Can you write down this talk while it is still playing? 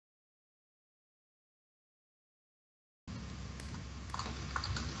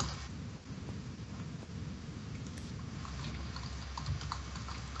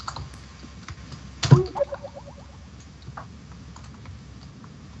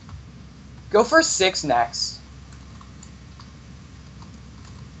Go for 6 next.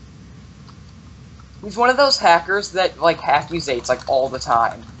 He's one of those hackers that, like, hack usates, like, all the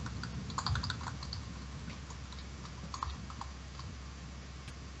time.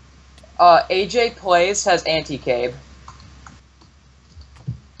 AJ Plays has anti-cabe.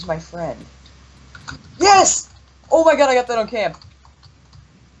 He's my friend. Yes! Oh my god, I got that on cam.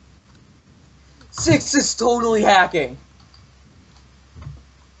 6 is totally hacking.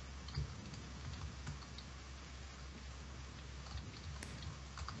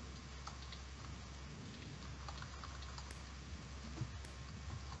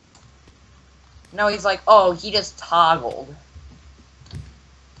 No, he's like, oh, he just toggled.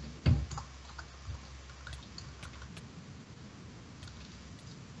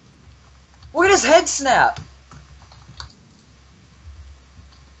 Look at his head snap!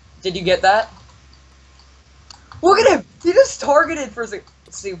 Did you get that? Look at him! He just targeted for a second.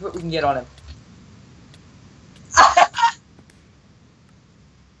 Let's see what we can get on him.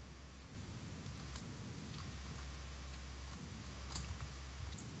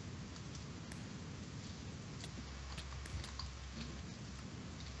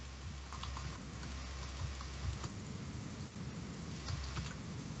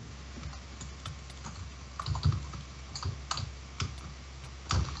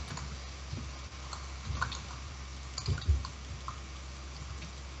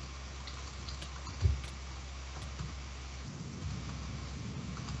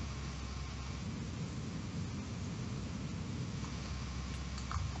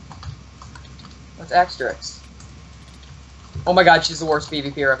 That's xXMrLegitzzXx. Oh my god, she's the worst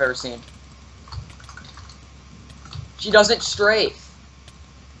PvPer I've ever seen. She doesn't strafe.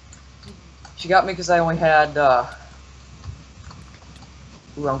 She got me because I only had,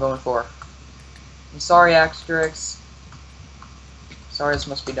 who I'm going for. I'm sorry, xXMrLegitzzXx. Sorry, this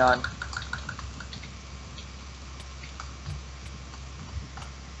must be done.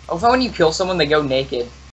 Oh, when you kill someone, they go naked.